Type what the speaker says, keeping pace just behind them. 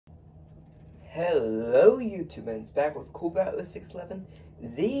Hello YouTubers, back with Coolbat0611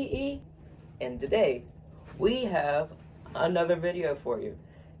 ZE, and today we have another video for you.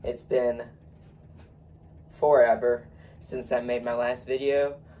 It's been forever since I made my last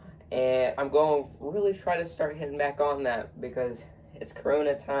video, and I'm going to really try to start hitting back on that because it's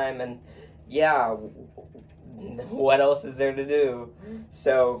Corona time, and yeah, what else is there to do?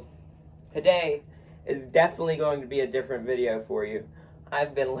 So today is definitely going to be a different video for you.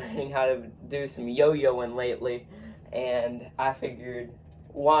 I've been learning how to do some yo-yoing lately, and I figured,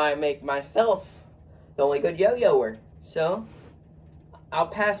 why make myself the only good yo-yoer? So, I'll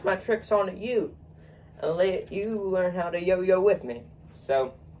pass my tricks on to you, and let you learn how to yo-yo with me.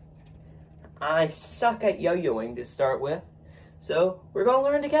 So, I suck at yo-yoing to start with, so we're gonna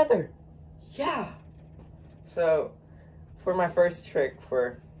learn together. Yeah! So, for my first trick,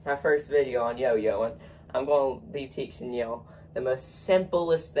 for my first video on yo-yoing, I'm gonna be teaching you the most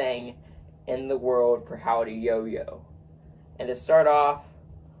simplest thing in the world for how to yo-yo. And to start off,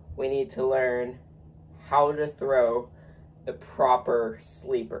 we need to learn how to throw the proper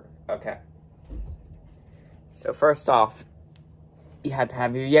sleeper. Okay. So first off, you have to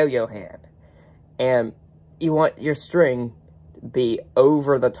have your yo-yo hand. And you want your string to be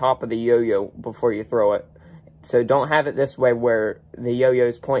over the top of the yo-yo before you throw it. So don't have it this way where the yo-yo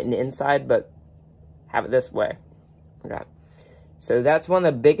is pointing inside, but have it this way. Okay. So that's one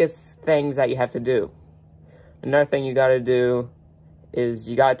of the biggest things that you have to do. Another thing you got to do is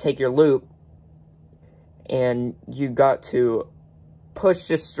you got to take your loop and you got to push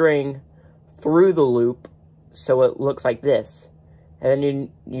the string through the loop so it looks like this. And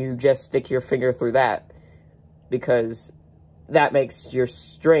then you just stick your finger through that because that makes your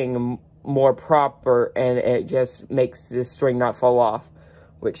string more proper and it just makes the string not fall off,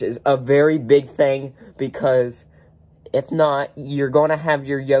 which is a very big thing because if not, you're going to have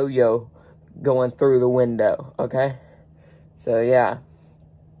your yo-yo going through the window, okay? So, yeah,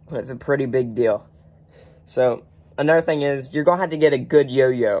 that's a pretty big deal. So, another thing is, you're going to have to get a good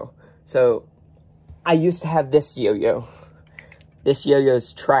yo-yo. So, I used to have this yo-yo. This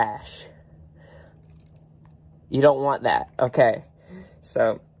yo-yo's trash. You don't want that, okay?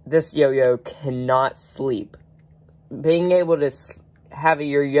 So, this yo-yo cannot sleep. Being able to have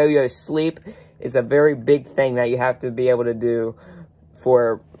your yo-yo sleep is a very big thing that you have to be able to do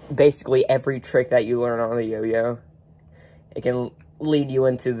for basically every trick that you learn on the yo-yo. It can lead you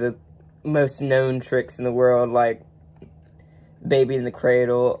into the most known tricks in the world, like baby in the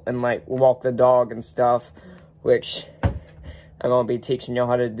cradle and like walk the dog and stuff, which I'm going to be teaching y'all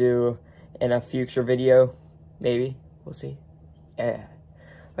how to do in a future video, maybe. We'll see. Yeah.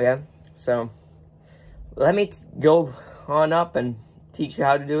 Okay, so let me go on up and teach you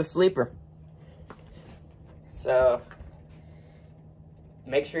how to do a sleeper. So,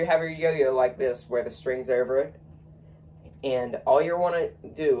 make sure you have your yo-yo like this, where the string's over it. And all you want to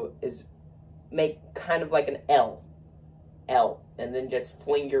do is make kind of like an L. And then just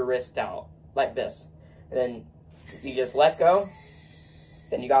fling your wrist out, like this. And then you just let go,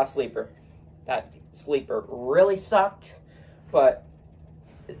 then you got a sleeper. That sleeper really sucked, but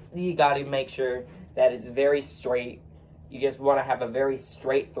you got to make sure that it's very straight. You just want to have a very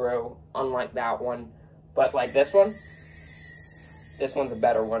straight throw, unlike that one. But like this one's a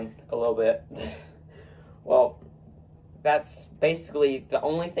better one, a little bit. Well, that's basically the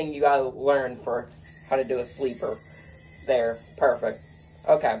only thing you gotta learn for how to do a sleeper. There, perfect.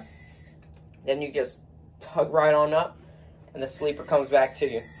 Okay. Then you just tug right on up, and the sleeper comes back to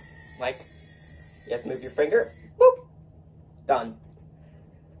you. Like, just move your finger, boop, done.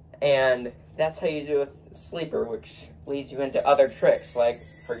 And that's how you do a sleeper, which leads you into other tricks, like,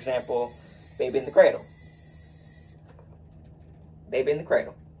 for example, baby in the cradle. Baby in the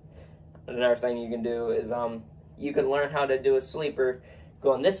cradle. Another thing you can do is, you can learn how to do a sleeper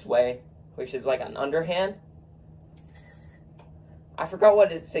going this way, which is like an underhand. I forgot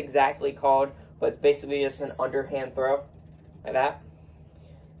what it's exactly called, but it's basically just an underhand throw, like that.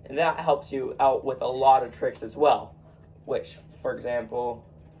 And that helps you out with a lot of tricks as well, which, for example,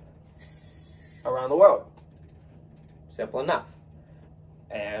 around the world. Simple enough.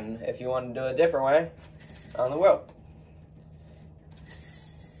 And if you want to do it a different way, around the world.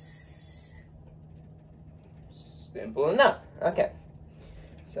 Simple enough. Okay.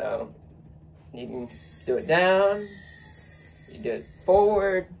 So, you can do it down. You do it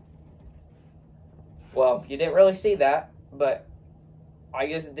forward. Well, you didn't really see that, but I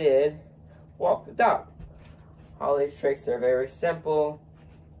just did walk the dog. All these tricks are very simple.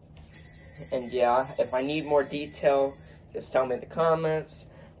 And yeah, if I need more detail, just tell me in the comments.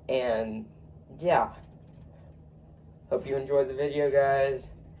 And yeah. Hope you enjoyed the video, guys.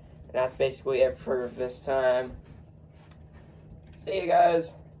 And that's basically it for this time. See you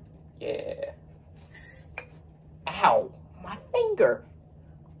guys. Yeah. Ow, my finger.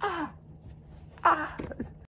 Ah.